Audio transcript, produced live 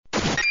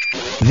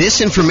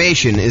This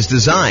information is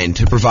designed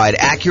to provide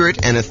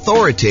accurate and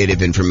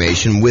authoritative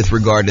information with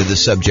regard to the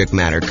subject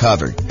matter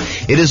covered.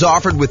 It is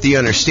offered with the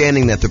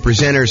understanding that the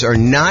presenters are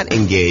not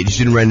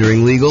engaged in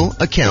rendering legal,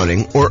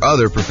 accounting, or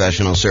other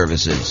professional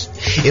services.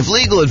 If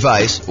legal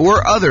advice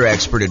or other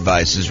expert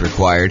advice is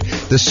required,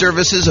 the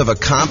services of a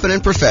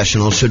competent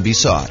professional should be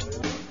sought.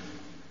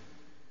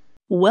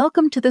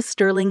 Welcome to the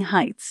Sterling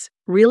Heights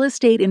Real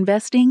Estate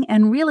Investing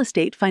and Real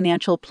Estate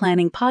Financial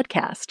Planning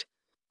Podcast.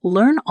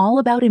 Learn all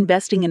about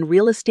investing in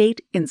real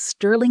estate in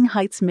Sterling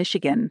Heights,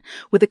 Michigan,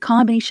 with a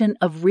combination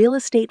of real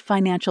estate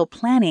financial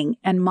planning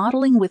and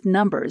modeling with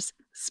numbers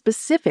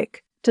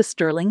specific to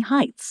Sterling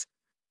Heights,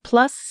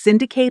 plus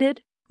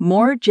syndicated,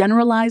 more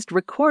generalized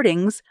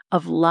recordings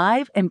of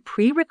live and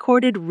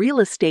pre-recorded real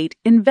estate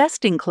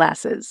investing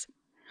classes.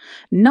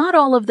 Not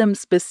all of them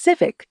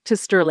specific to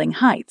Sterling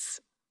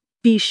Heights.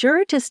 Be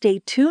sure to stay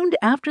tuned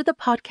after the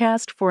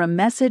podcast for a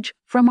message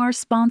from our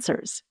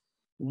sponsors.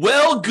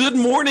 Well, good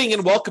morning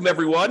and welcome,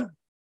 everyone.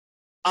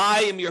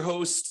 I am your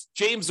host,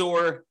 James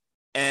Orr,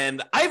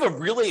 and I have a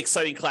really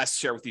exciting class to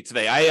share with you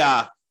today.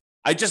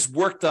 I just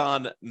worked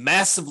on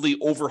massively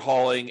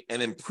overhauling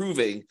and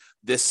improving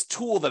this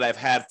tool that I've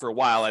had for a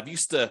while. I've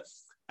used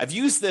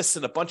this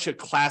in a bunch of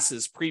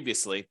classes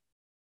previously.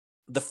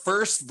 The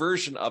first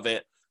version of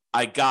it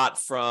I got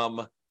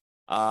from,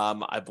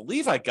 I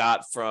believe I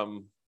got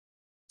from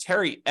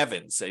Terry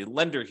Evans, a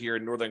lender here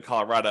in Northern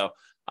Colorado.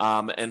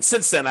 And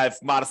since then, I've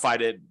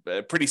modified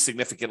it pretty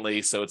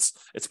significantly, so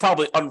it's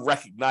probably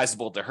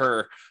unrecognizable to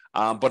her.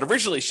 But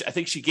originally, I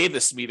think she gave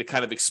this to me to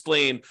kind of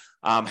explain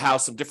how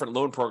some different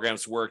loan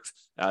programs worked.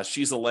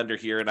 She's a lender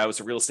here, and I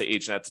was a real estate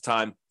agent at the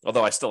time,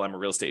 although I still am a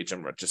real estate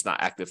agent, I'm just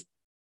not active.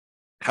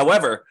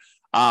 However,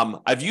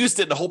 I've used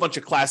it in a whole bunch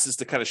of classes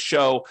to kind of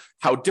show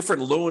how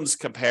different loans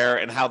compare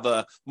and how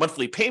the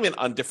monthly payment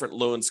on different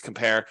loans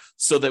compare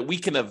so that we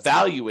can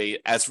evaluate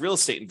as real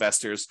estate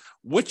investors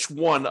which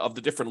one of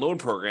the different loan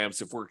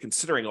programs, if we're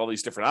considering all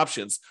these different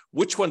options,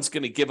 which one's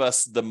going to give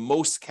us the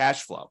most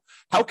cash flow.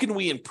 How can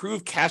we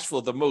improve cash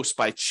flow the most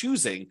by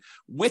choosing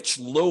which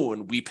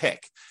loan we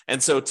pick?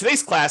 And so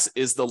today's class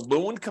is the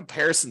loan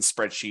comparison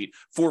spreadsheet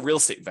for real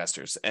estate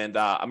investors. And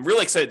I'm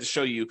really excited to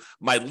show you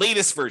my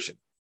latest version.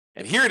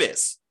 And here it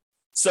is.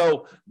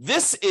 So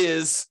this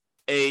is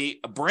a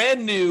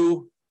brand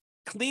new,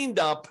 cleaned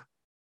up,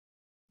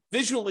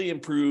 visually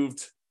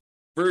improved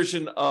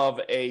version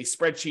of a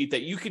spreadsheet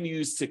that you can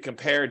use to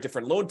compare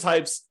different loan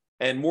types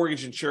and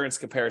mortgage insurance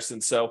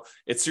comparisons. So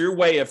it's your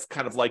way of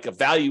kind of like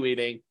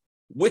evaluating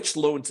which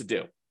loan to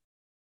do.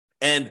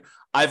 And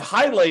I've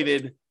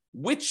highlighted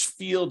which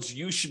fields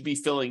you should be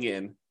filling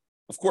in.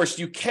 Of course,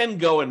 you can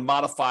go and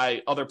modify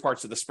other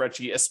parts of the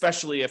spreadsheet,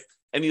 especially if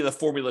any of the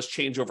formulas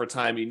change over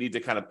time. You need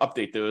to kind of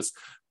update those.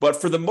 But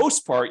for the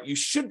most part, you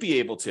should be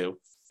able to.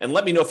 And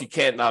let me know if you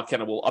can't. Now,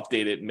 kind of we'll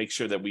update it and make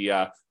sure that we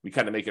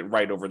kind of make it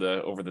right over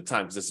the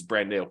time, because this is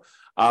brand new.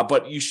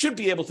 But you should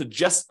be able to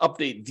just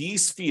update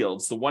these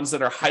fields, the ones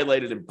that are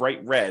highlighted in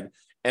bright red,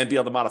 and be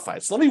able to modify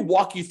it. So let me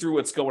walk you through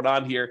what's going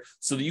on here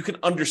so that you can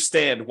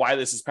understand why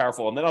this is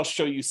powerful. And then I'll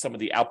show you some of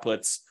the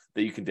outputs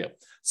that you can do.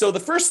 So the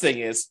first thing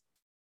is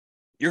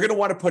you're going to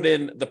want to put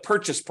in the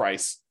purchase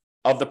price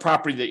of the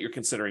property that you're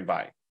considering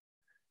buying.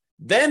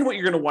 Then what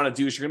you're going to want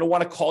to do is you're going to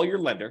want to call your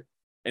lender,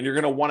 and you're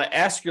going to want to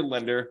ask your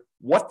lender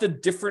what the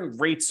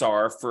different rates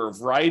are for a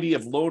variety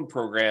of loan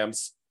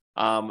programs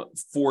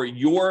for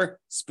your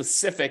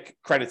specific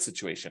credit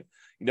situation.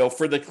 You know,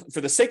 for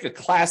the sake of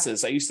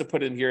classes, I used to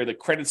put in here the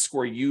credit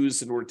score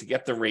used in order to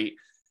get the rate,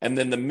 and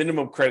then the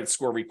minimum credit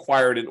score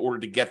required in order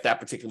to get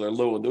that particular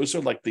loan. Those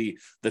are like the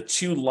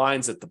two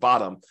lines at the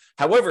bottom.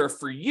 However,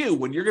 for you,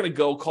 when you're going to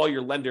go call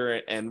your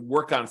lender and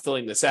work on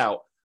filling this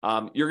out,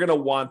 you're going to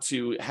want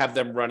to have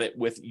them run it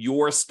with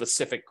your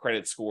specific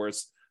credit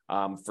scores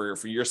for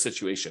your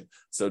situation.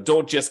 So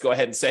don't just go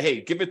ahead and say,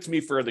 hey, give it to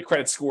me for the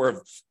credit score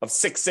of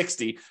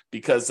 660,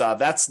 because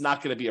that's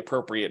not going to be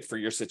appropriate for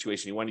your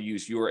situation. You want to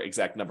use your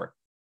exact number.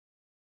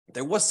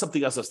 There was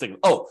something else I was thinking.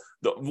 Oh,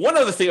 one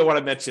other thing I want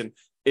to mention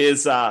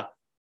is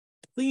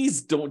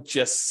please don't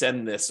just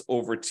send this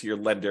over to your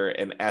lender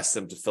and ask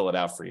them to fill it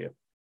out for you.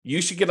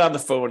 You should get on the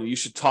phone and you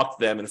should talk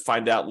to them and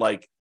find out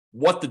like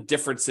what the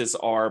differences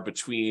are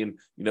between,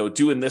 you know,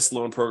 doing this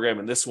loan program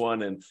and this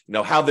one, and, you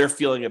know, how they're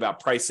feeling about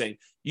pricing.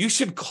 You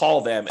should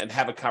call them and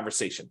have a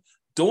conversation.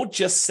 Don't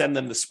just send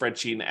them the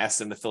spreadsheet and ask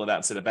them to fill it out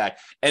and send it back.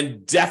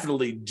 And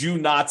definitely do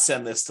not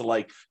send this to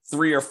like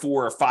 3 or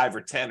 4 or 5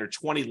 or 10 or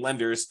 20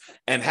 lenders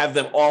and have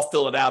them all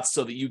fill it out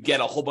so that you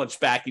get a whole bunch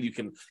back and you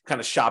can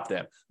kind of shop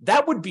them.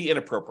 That would be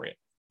inappropriate.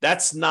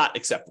 That's not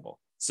acceptable.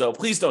 So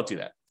please don't do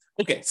that.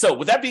 Okay, so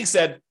with that being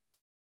said,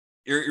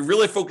 you're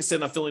really focused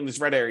in on filling these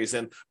red areas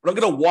in, but I'm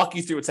going to walk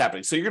you through what's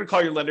happening. So you're going to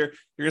call your lender.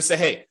 You're going to say,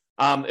 hey,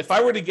 if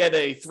I were to get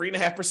a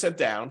 3.5%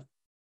 down,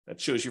 that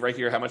shows you right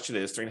here how much it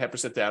is,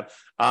 3.5% down,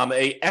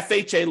 a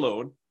FHA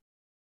loan,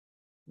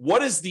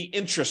 what is the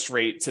interest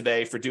rate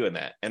today for doing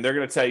that? And they're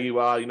going to tell you,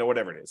 you know,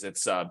 whatever it is.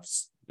 It's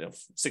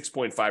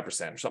 6.5% or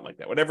something like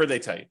that, whatever they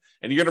tell you.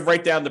 And you're going to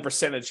write down the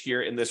percentage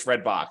here in this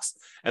red box.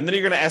 And then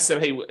you're going to ask them,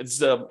 hey, is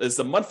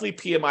the monthly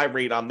PMI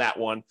rate on that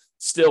one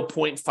still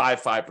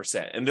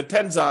 0.55%? And it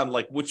depends on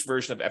like which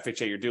version of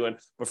FHA you're doing.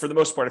 But for the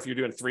most part, if you're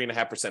doing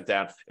 3.5%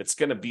 down, it's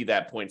going to be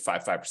that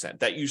 0.55%.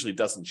 That usually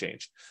doesn't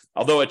change.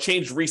 Although it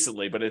changed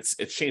recently, but it's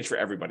changed for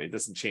everybody. It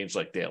doesn't change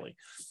like daily.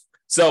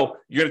 So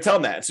you're going to tell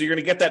them that. So you're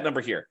going to get that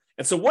number here.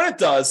 And so what it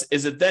does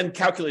is it then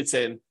calculates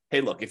in, hey,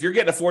 look, if you're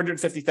getting a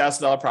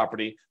 $450,000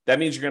 property, that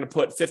means you're going to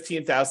put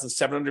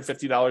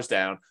 $15,750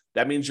 down.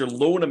 That means your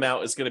loan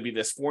amount is going to be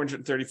this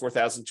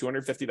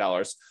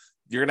 $434,250.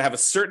 You're going to have a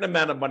certain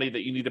amount of money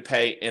that you need to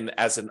pay in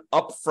as an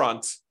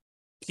upfront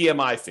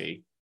PMI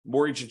fee,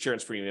 mortgage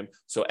insurance premium.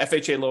 So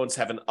FHA loans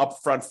have an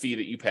upfront fee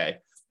that you pay.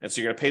 And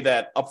so you're going to pay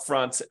that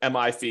upfront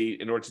MI fee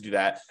in order to do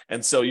that.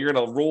 And so you're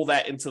going to roll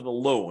that into the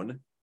loan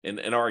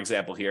in our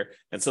example here.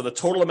 And so the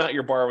total amount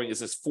you're borrowing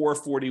is this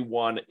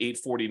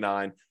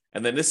 $441,849.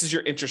 And then this is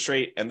your interest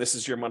rate, and this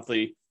is your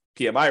monthly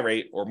PMI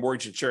rate or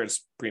mortgage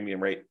insurance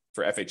premium rate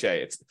for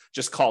FHA. It's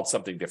just called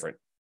something different.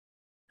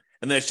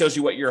 And then it shows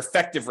you what your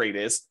effective rate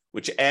is,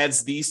 which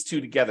adds these two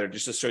together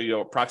just to show you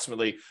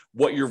approximately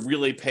what you're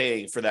really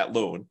paying for that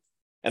loan.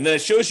 And then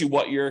it shows you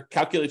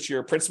calculates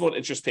your principal and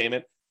interest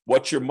payment,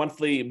 what your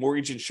monthly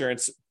mortgage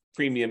insurance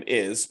premium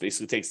is,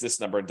 basically takes this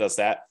number and does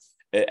that.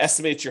 It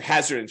estimates your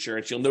hazard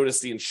insurance. You'll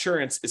notice the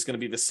insurance is going to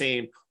be the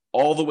same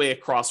all the way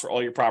across for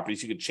all your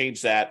properties. You can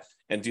change that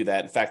and do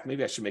that. In fact,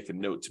 maybe I should make a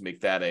note to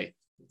make that a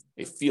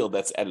field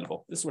that's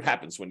editable. This is what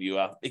happens when you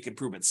make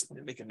improvements. I'm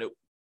going to make a note.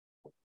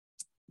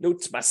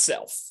 Note to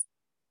myself.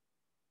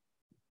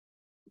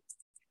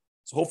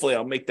 So hopefully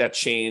I'll make that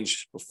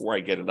change before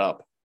I get it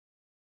up.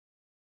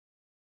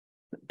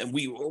 And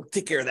we will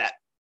take care of that.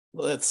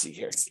 Let's see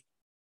here.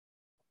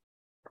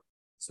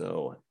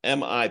 So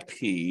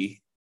MIP.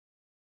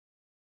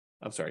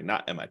 I'm sorry,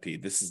 not MIP.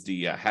 This is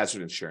the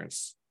hazard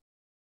insurance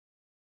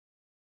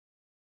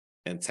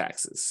and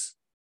taxes.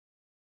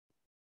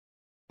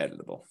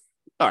 Editable.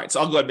 All right, so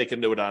I'll go ahead and make a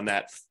note on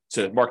that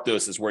to mark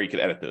those as where you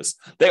can edit those.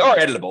 They are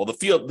editable.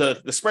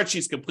 The spreadsheet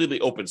is completely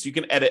open, so you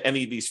can edit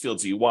any of these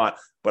fields you want,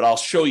 but I'll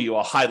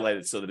highlight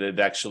it so that it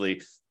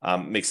actually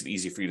makes it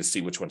easy for you to see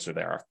which ones are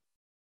there.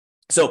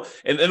 So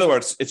in other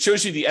words, it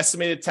shows you the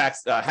estimated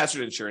tax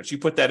hazard insurance. You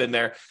put that in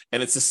there,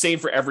 and it's the same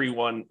for every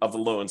one of the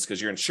loans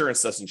because your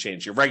insurance doesn't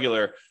change. Your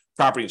regular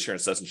property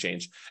insurance doesn't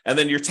change. And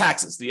then your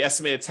taxes, the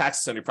estimated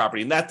taxes on your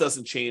property, and that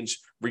doesn't change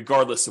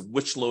regardless of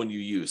which loan you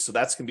use. So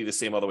that's going to be the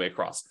same all the way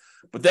across.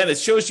 But then it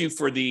shows you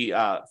for the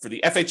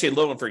FHA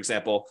loan, for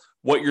example,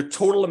 what your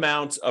total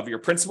amount of your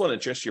principal and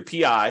interest, your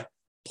PI,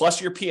 plus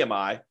your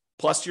PMI,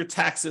 plus your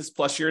taxes,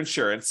 plus your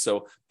insurance.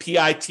 So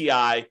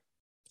PITI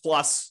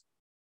plus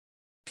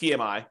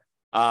PMI,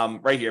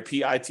 right here,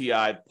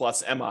 PITI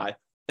plus MI,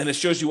 and it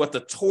shows you what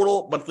the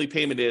total monthly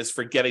payment is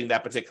for getting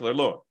that particular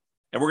loan.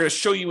 And we're going to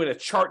show you in a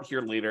chart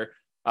here later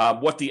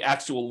what the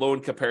actual loan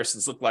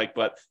comparisons look like,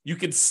 but you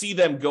can see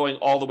them going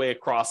all the way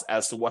across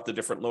as to what the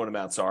different loan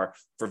amounts are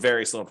for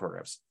various loan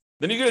programs.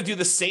 Then you're going to do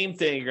the same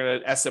thing. You're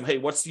going to ask them, hey,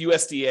 what's the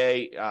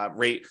USDA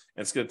rate?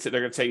 And they're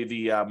going to tell you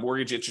the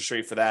mortgage interest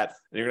rate for that.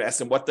 And you're going to ask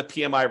them what the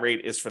PMI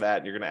rate is for that.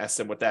 And you're going to ask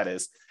them what that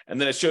is.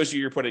 And then it shows you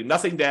you're putting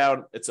nothing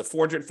down. It's a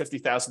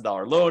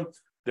 $450,000 loan.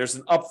 There's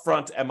an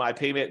upfront MI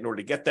payment in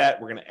order to get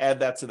that. We're going to add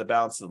that to the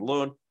balance of the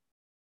loan.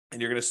 And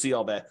you're going to see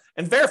all that.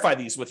 And verify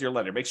these with your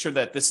lender. Make sure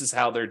that this is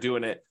how they're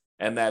doing it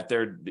and that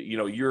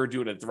you're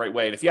doing it the right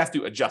way. And if you have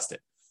to, adjust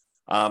it.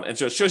 And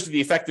so it shows you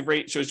the effective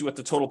rate, shows you what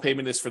the total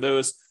payment is for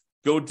those.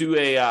 Go do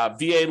a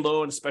VA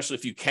loan, especially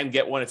if you can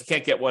get one. If you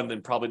can't get one,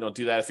 then probably don't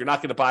do that. If you're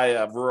not going to buy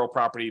a rural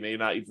property, you may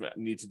not even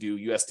need to do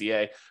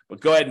USDA,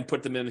 but go ahead and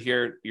put them in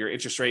here, your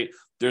interest rate.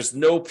 There's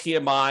no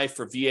PMI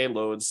for VA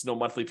loans, no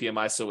monthly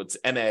PMI, so it's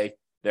NA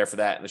there for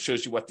that. And it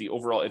shows you what the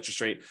overall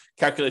interest rate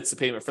calculates the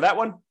payment for that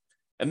one.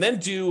 And then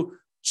do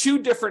two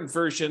different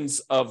versions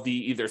of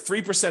the either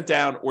 3%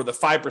 down or the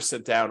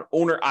 5% down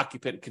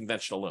owner-occupant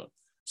conventional loan.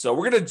 So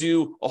we're going to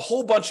do a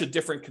whole bunch of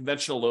different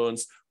conventional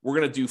loans. We're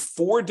going to do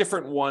 4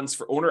 different ones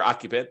for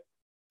owner-occupant,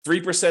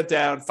 3%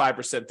 down,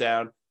 5%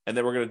 down, and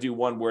then we're going to do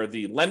one where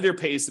the lender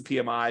pays the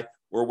PMI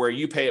or where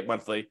you pay it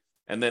monthly.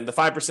 And then the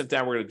 5%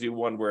 down, we're going to do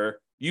one where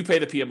you pay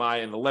the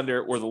PMI and the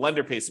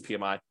lender pays the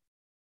PMI.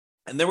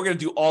 And then we're going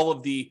to do all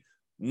of the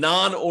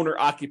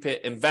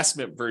non-owner-occupant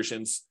investment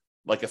versions,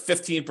 like a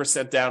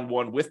 15% down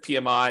one with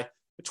PMI,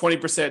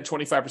 20%,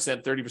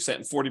 25%, 30%,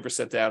 and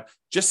 40% down,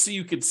 just so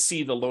you can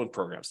see the loan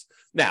programs.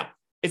 Now,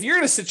 if you're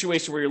in a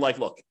situation where you're like,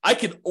 look, I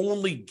can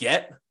only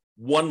get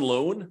one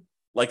loan,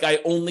 like I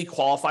only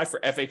qualify for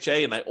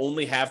FHA and I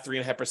only have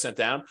 3.5%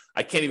 down,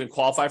 I can't even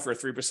qualify for a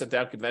 3%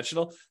 down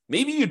conventional,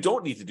 maybe you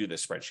don't need to do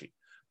this spreadsheet.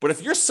 But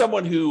if you're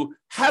someone who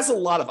has a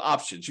lot of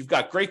options, you've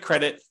got great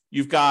credit,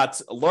 you've got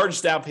a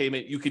large down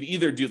payment, you could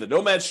either do the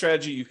nomad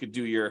strategy, you could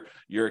do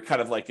your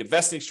kind of like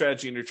investing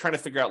strategy, and you're trying to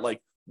figure out like,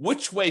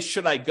 which way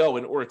should I go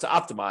in order to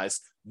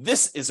optimize?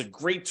 This is a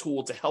great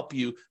tool to help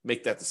you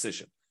make that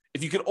decision.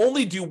 If you can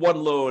only do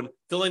one loan,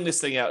 filling this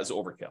thing out is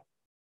overkill.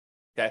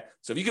 Okay.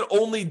 So if you can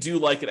only do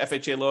like an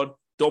FHA loan,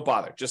 don't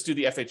bother. Just do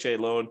the FHA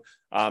loan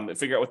and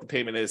figure out what the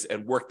payment is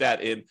and work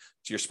that in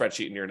to your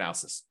spreadsheet and your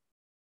analysis.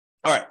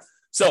 All right.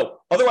 So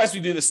otherwise, we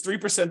do this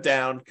 3%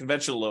 down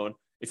conventional loan.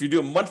 If you're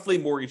doing monthly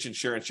mortgage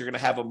insurance, you're going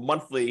to have a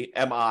monthly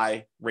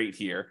MI rate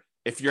here.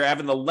 If you're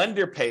having the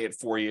lender pay it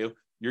for you,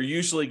 you're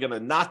usually going to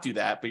not do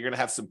that, but you're going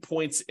to have some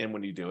points in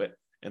when you do it.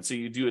 And so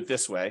you do it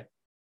this way.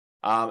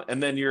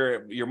 And then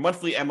your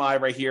monthly MI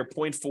right here,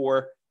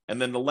 0.4,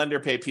 and then the lender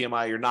pay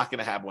PMI, you're not going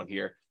to have one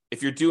here.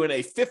 If you're doing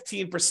a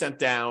 15%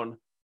 down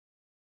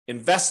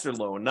investor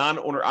loan,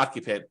 non-owner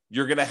occupant,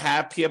 you're going to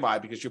have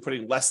PMI because you're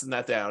putting less than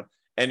that down,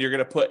 and you're going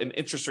to put an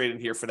interest rate in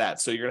here for that.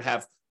 So you're going to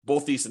have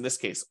both these in this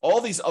case.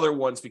 All these other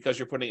ones, because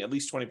you're putting at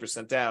least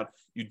 20% down,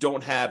 you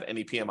don't have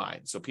any PMI.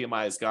 So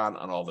PMI is gone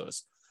on all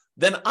those.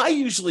 Then I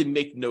usually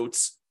make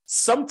notes.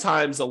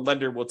 Sometimes a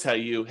lender will tell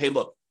you, hey,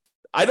 look,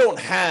 I don't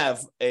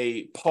have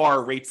a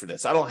par rate for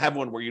this. I don't have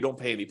one where you don't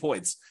pay any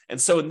points. And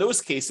so in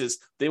those cases,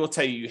 they will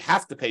tell you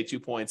have to pay 2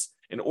 points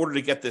in order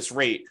to get this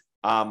rate.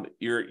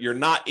 You're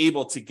not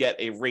able to get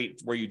a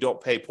rate where you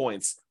don't pay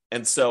points.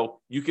 And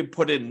so you can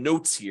put in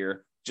notes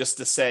here just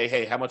to say,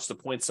 hey, how much the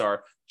points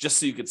are, just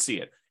so you can see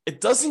it. It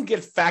doesn't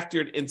get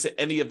factored into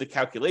any of the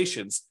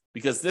calculations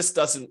because this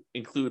doesn't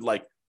include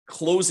like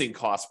closing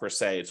costs per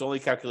se. It's only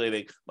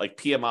calculating like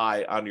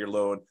PMI on your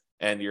loan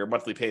and your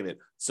monthly payment.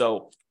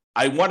 So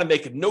I want to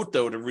make a note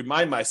though to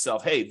remind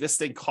myself, hey, this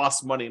thing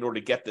costs money in order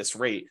to get this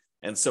rate.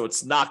 And so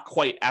it's not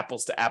quite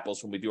apples to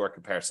apples when we do our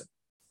comparison.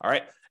 All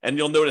right. And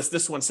you'll notice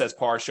this one says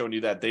par, showing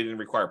you that they didn't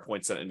require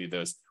points on any of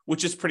those,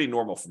 which is pretty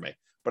normal for me.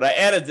 But I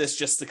added this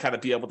just to kind of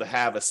be able to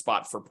have a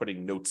spot for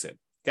putting notes in.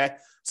 Okay.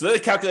 So then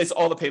it calculates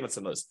all the payments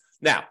on those.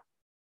 Now,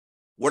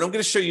 what I'm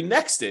going to show you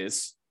next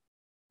is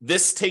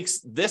this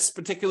takes this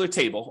particular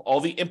table, all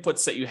the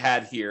inputs that you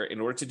had here in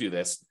order to do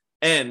this,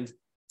 and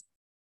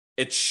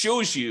it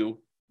shows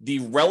you the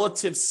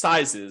relative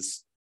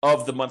sizes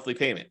of the monthly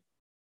payment.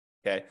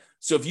 Okay.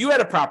 So if you had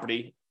a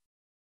property,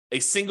 a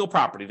single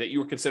property that you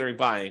were considering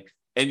buying,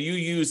 and you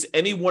use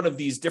any one of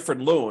these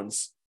different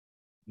loans,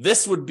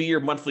 this would be your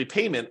monthly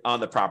payment on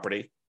the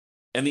property,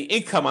 and the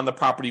income on the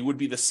property would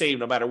be the same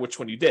no matter which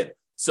one you did.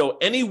 So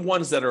any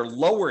ones that are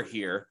lower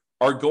here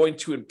are going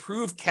to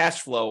improve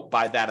cash flow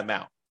by that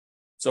amount.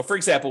 So for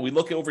example, we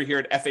look over here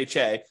at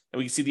FHA, and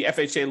we can see the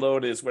FHA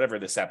loan is whatever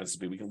this happens to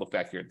be. We can look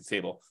back here at the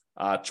table,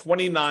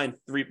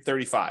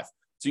 $29,335.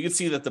 So you can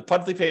see that the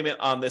monthly payment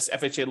on this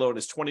FHA loan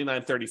is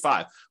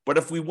 $29,335. But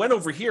if we went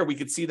over here, we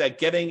could see that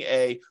getting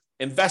a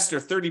investor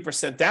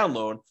 30% down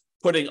loan,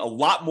 putting a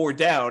lot more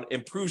down,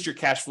 improves your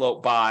cash flow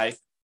by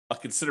a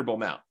considerable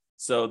amount.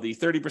 So the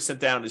 30%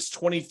 down is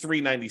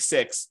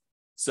 $23.96.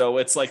 So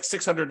it's like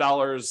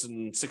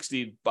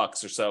 $600.60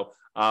 or so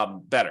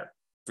better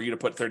for you to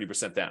put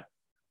 30% down.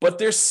 But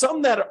there's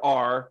some that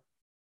are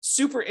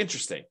super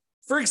interesting.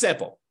 For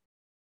example,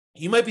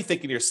 you might be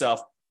thinking to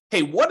yourself,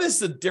 hey, what is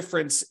the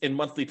difference in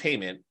monthly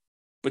payment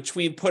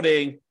between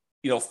putting,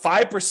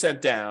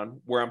 5%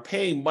 down where I'm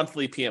paying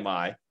monthly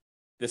PMI,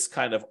 this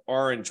kind of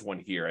orange one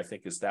here, I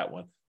think is that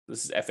one.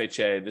 This is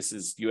FHA, this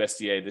is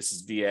USDA, this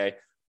is VA,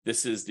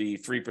 this is the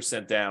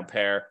 3% down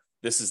pair,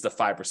 this is the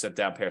 5%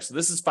 down pair. So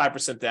this is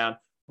 5% down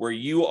where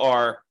you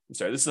are,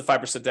 this is the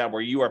 5% down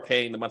where you are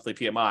paying the monthly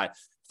PMI.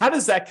 How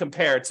does that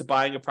compare to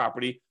buying a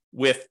property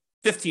with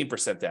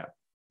 15% down?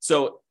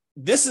 So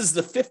this is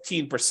the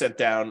 15%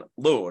 down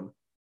loan.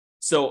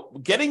 So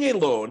getting a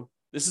loan,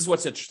 this is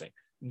what's interesting.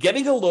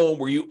 Getting a loan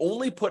where you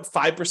only put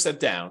 5%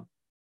 down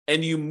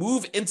and you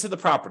move into the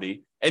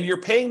property and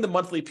you're paying the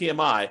monthly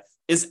PMI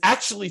is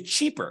actually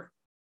cheaper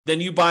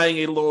than you buying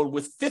a loan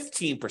with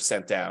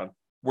 15% down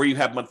where you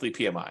have monthly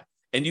PMI.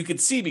 And you can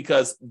see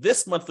because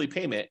this monthly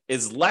payment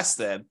is less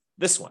than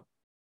this one.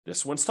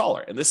 This one's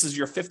taller. And this is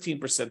your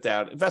 15%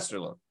 down investor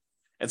loan.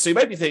 And so you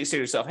might be saying to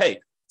yourself, hey,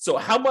 so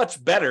how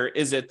much better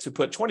is it to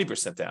put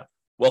 20% down?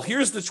 Well,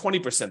 here's the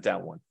 20%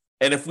 down one.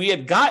 And if we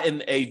had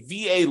gotten a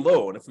VA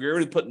loan, if we were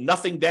to put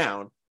nothing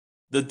down,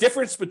 the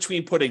difference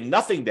between putting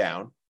nothing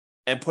down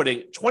and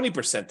putting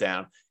 20%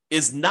 down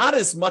is not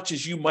as much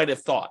as you might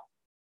have thought,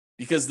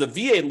 because the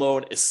VA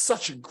loan is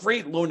such a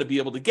great loan to be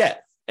able to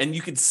get. And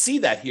you can see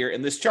that here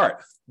in this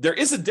chart. There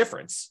is a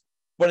difference,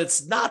 but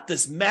it's not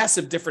this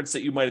massive difference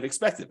that you might have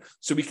expected.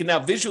 So we can now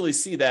visually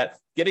see that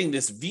getting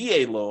this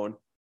VA loan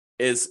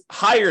is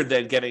higher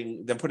than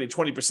putting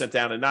 20%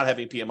 down and not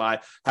having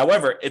PMI.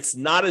 However, it's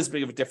not as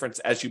big of a difference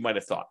as you might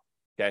have thought.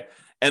 Okay.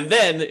 And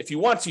then if you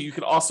want to, you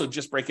can also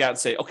just break out and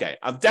say, okay,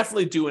 I'm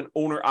definitely doing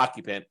owner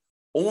occupant.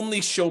 Only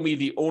show me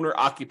the owner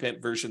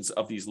occupant versions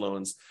of these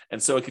loans.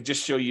 And so it could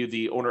just show you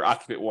the owner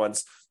occupant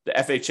ones, the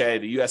FHA,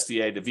 the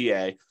USDA, the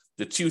VA,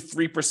 the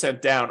 3%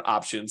 down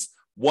options,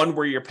 one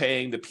where you're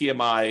paying the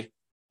PMI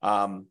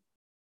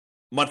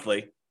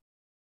monthly,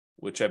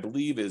 which I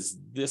believe is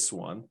this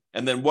one.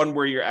 And then one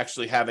where you're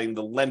actually having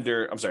the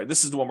lender,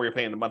 this is the one where you're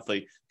paying the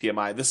monthly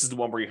PMI. This is the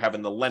one where you're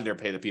having the lender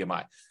pay the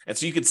PMI. And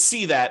so you can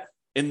see that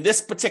in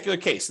this particular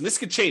case, and this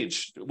could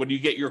change when you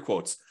get your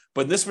quotes,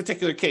 but in this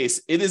particular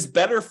case, it is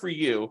better for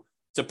you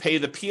to pay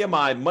the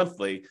PMI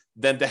monthly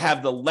than to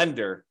have the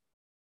lender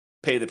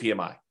pay the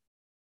PMI.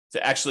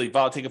 to actually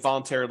take a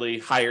voluntarily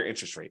higher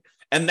interest rate.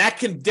 And that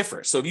can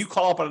differ. So if you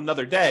call up on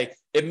another day,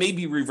 it may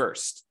be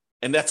reversed.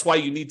 And that's why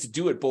you need to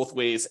do it both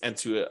ways and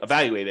to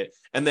evaluate it.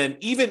 And then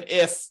even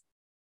if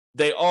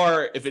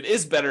it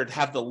is better to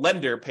have the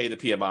lender pay the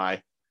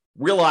PMI,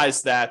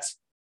 realize that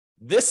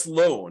this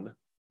loan,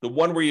 the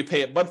one where you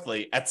pay it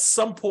monthly, at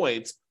some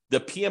point, the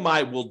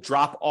PMI will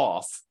drop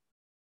off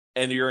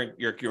and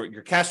your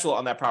cash flow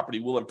on that property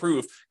will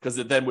improve because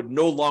it then would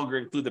no longer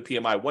include the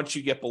PMI once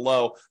you get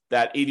below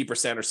that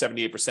 80% or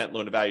 78%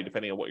 loan to value,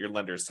 depending on what your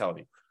lender is telling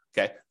you.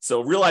 Okay,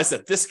 so realize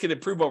that this can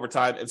improve over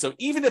time. And so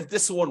even if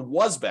this one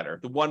was better,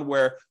 the one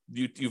where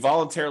you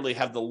voluntarily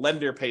have the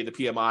lender pay the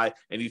PMI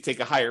and you take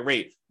a higher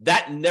rate,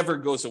 that never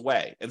goes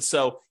away. And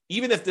so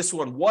even if this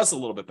one was a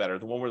little bit better,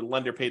 the one where the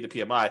lender paid the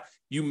PMI,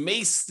 you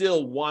may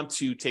still want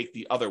to take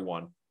the other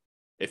one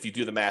if you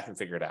do the math and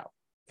figure it out.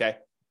 Okay.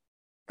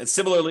 And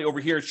similarly over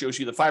here, it shows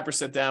you the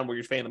 5% down where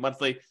you're paying the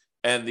monthly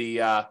and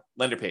the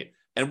lender paid.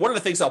 And one of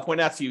the things I'll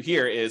point out to you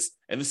here is,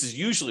 and this is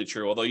usually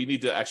true, although you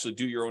need to actually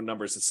do your own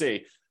numbers to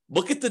see,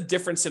 look at the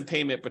difference in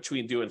payment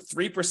between doing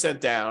 3%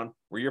 down,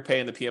 where you're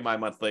paying the PMI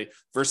monthly,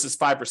 versus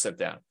 5%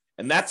 down.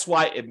 And that's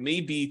why it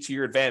may be to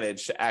your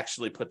advantage to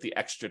actually put the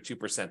extra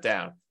 2%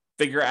 down.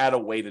 Figure out a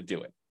way to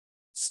do it.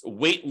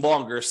 Wait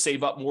longer,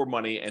 save up more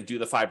money, and do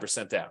the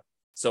 5% down.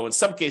 So in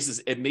some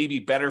cases, it may be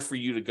better for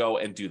you to go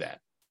and do that.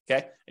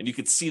 Okay? And you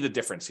can see the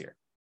difference here.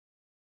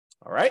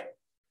 All right?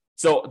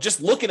 So just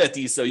looking at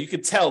these, though, you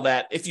could tell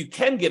that if you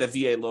can get a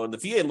VA loan, the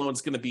VA loan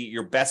is going to be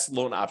your best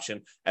loan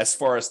option as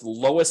far as the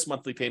lowest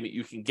monthly payment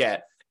you can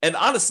get. And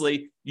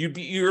honestly,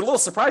 you're a little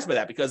surprised by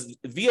that because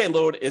the VA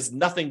loan is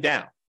nothing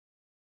down.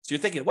 So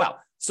you're thinking, wow,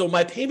 so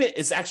my payment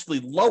is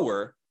actually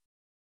lower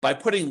by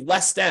putting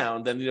less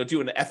down than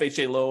doing an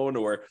FHA loan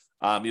or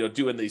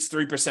doing these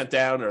 3%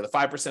 down or the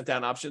 5%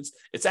 down options.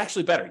 It's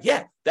actually better.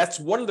 Yeah, that's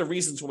one of the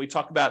reasons when we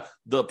talk about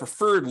the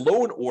preferred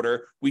loan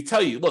order, we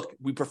tell you, look,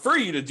 we prefer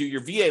you to do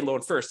your VA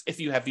loan first if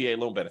you have VA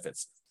loan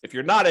benefits. If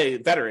you're not a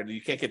veteran and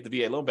you can't get the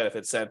VA loan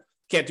benefits, then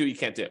can't do what you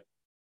can't do.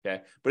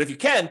 Okay, but if you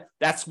can,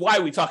 that's why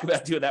we talk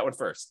about doing that one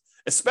first,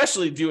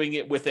 especially doing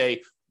it with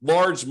a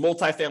large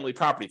multifamily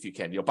property if you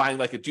can. Buying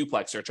like a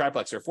duplex or a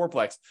triplex or a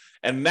fourplex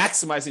and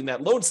maximizing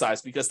that loan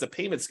size because the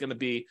payment's going to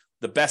be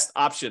the best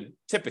option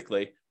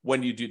typically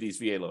when you do these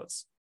VA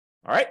loans.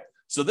 All right.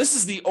 So this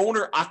is the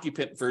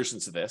owner-occupant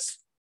versions of this.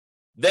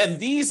 Then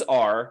these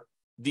are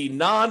the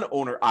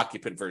non-owner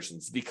occupant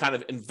versions, the kind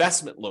of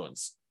investment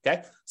loans.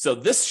 Okay. So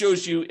this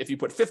shows you if you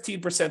put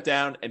 15%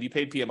 down and you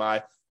paid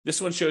PMI. This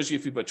one shows you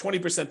if you put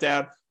 20%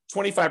 down,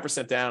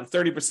 25% down,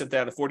 30%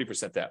 down, and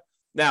 40% down.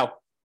 Now,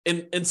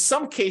 in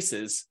some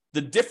cases, the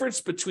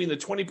difference between the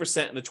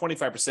 20% and the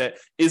 25%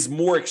 is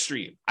more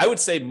extreme. I would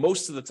say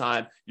most of the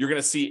time, you're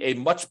going to see a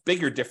much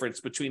bigger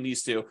difference between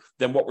these two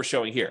than what we're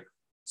showing here.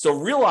 So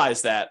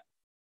realize that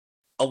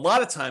a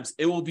lot of times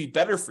it will be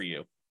better for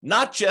you,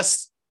 not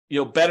just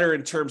better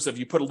in terms of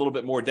you put a little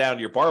bit more down,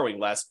 you're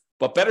borrowing less,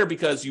 but better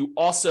because you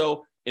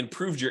also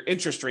improved your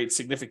interest rate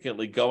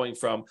significantly going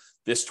from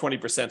this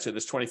 20% to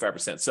this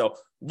 25%. So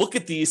look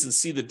at these and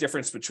see the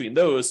difference between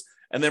those.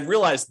 And then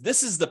realize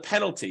this is the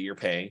penalty you're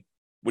paying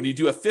when you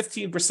do a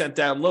 15%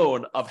 down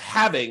loan of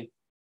having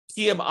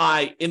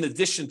PMI in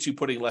addition to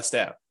putting less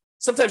down.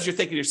 Sometimes you're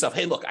thinking to yourself,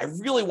 hey, look, I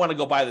really want to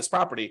go buy this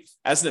property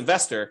as an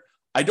investor.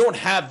 I don't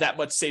have that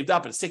much saved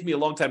up. It's taken me a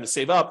long time to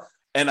save up.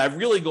 And I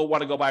really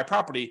want to go buy a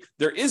property.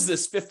 There is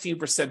this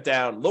 15%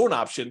 down loan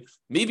option.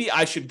 Maybe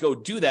I should go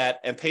do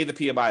that and pay the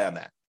PMI on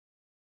that.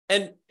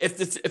 And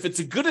if it's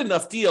a good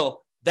enough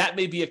deal, that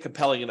may be a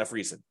compelling enough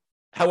reason.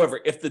 However,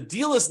 if the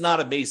deal is not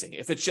amazing,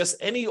 if it's just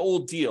any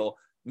old deal,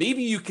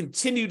 maybe you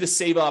continue to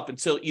save up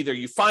until either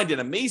you find an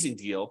amazing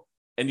deal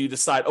and you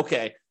decide,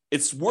 okay,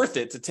 it's worth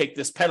it to take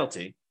this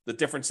penalty, the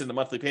difference in the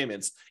monthly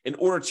payments, in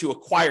order to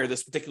acquire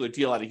this particular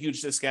deal at a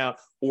huge discount,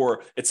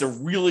 or it's a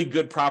really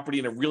good property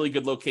in a really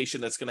good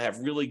location that's going to have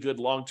really good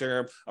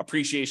long-term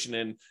appreciation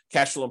and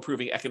cash flow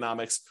improving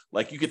economics.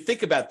 Like you could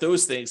think about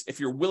those things if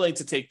you're willing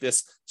to take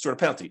this sort of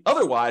penalty.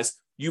 Otherwise,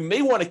 you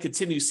may want to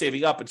continue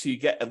saving up until you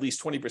get at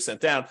least 20%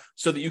 down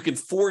so that you can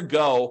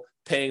forego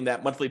paying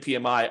that monthly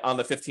PMI on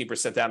the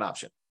 15% down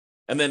option.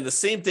 And then the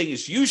same thing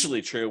is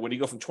usually true when you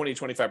go from 20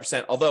 to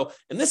 25%, although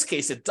in this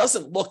case, it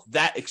doesn't look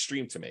that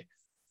extreme to me.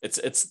 It's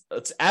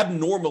an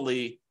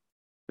abnormally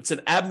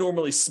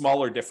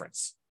smaller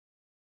difference.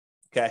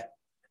 Okay.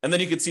 And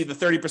then you can see the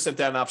 30%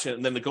 down option,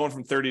 and then the going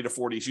from 30 to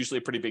 40 is usually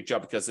a pretty big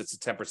jump because it's a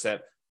 10%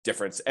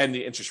 difference, and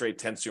the interest rate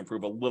tends to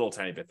improve a little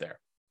tiny bit there.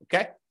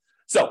 Okay.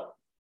 So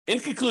in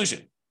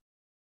conclusion,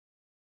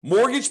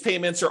 mortgage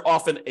payments are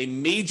often a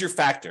major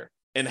factor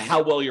in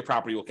how well your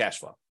property will cash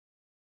flow.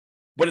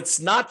 But it's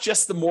not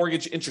just the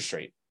mortgage interest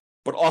rate,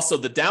 but also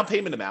the down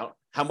payment amount,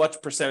 how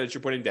much percentage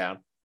you're putting down,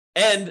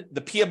 and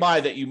the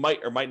PMI that you might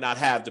or might not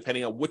have,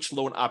 depending on which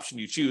loan option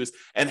you choose,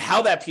 and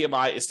how that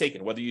PMI is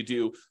taken, whether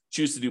you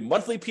choose to do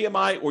monthly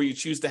PMI or you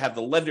choose to have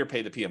the lender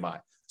pay the PMI.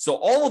 So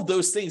all of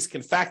those things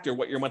can factor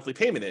what your monthly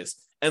payment is.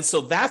 And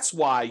so that's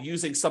why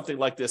using something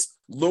like this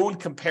loan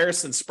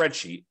comparison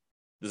spreadsheet,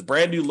 this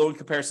brand new loan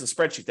comparison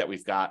spreadsheet that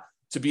we've got,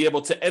 to be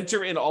able to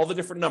enter in all the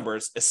different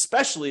numbers,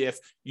 especially if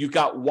you've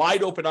got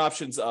wide open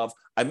options of,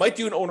 I might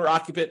do an owner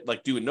occupant,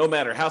 like doing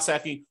nomad or house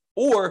hacking,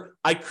 or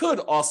I could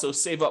also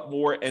save up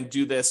more and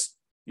do this,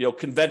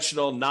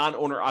 conventional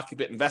non-owner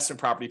occupant investment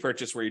property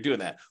purchase where you're doing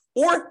that.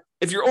 Or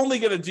if you're only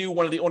going to do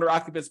one of the owner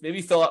occupants,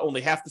 maybe fill out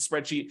only half the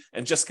spreadsheet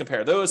and just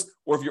compare those.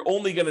 Or if you're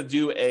only going to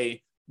do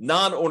a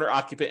non-owner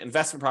occupant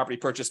investment property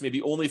purchase,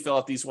 maybe only fill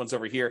out these ones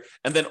over here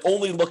and then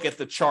only look at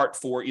the chart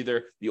for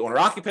either the owner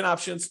occupant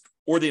options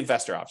or the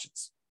investor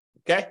options.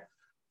 Okay.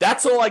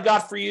 That's all I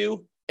got for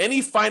you.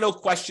 Any final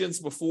questions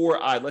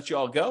before I let you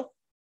all go?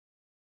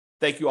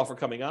 Thank you all for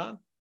coming on.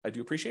 I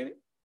do appreciate it.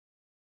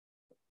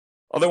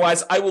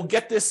 Otherwise, I will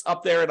get this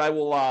up there and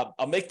I'll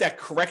make that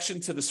correction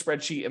to the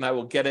spreadsheet and I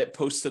will get it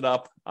posted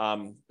up.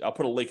 I'll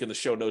put a link in the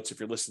show notes if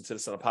you're listening to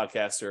this on a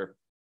podcast, or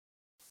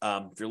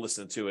if you're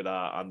listening to it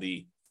on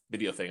the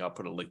video thing, I'll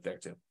put a link there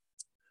too.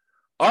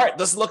 All right.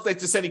 Doesn't look like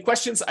there's any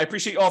questions. I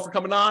appreciate you all for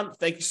coming on.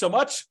 Thank you so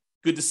much.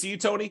 Good to see you,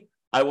 Tony.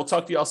 I will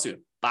talk to you all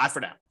soon. Bye for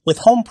now. With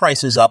home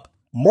prices up,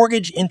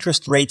 mortgage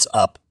interest rates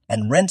up,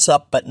 and rents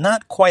up but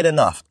not quite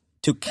enough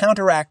to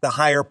counteract the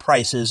higher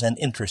prices and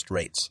interest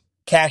rates,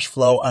 cash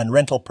flow on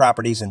rental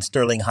properties in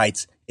Sterling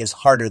Heights is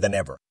harder than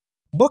ever.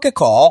 Book a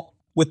call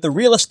with the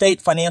Real Estate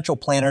Financial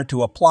Planner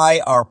to apply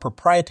our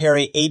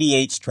proprietary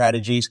 88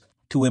 strategies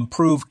to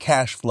improve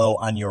cash flow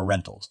on your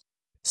rentals.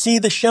 See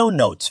the show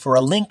notes for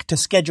a link to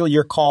schedule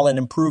your call and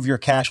improve your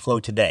cash flow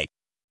today.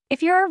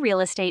 If you're a real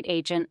estate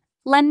agent,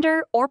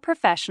 lender, or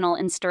professional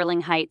in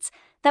Sterling Heights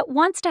that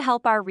wants to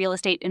help our real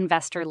estate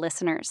investor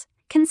listeners,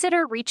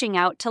 consider reaching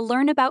out to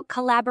learn about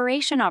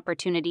collaboration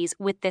opportunities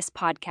with this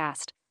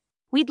podcast.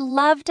 We'd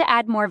love to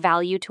add more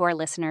value to our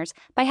listeners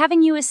by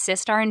having you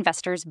assist our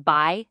investors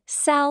buy,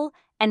 sell,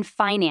 and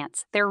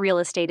finance their real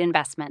estate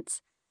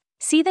investments.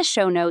 See the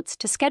show notes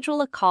to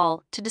schedule a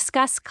call to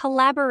discuss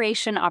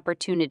collaboration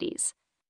opportunities.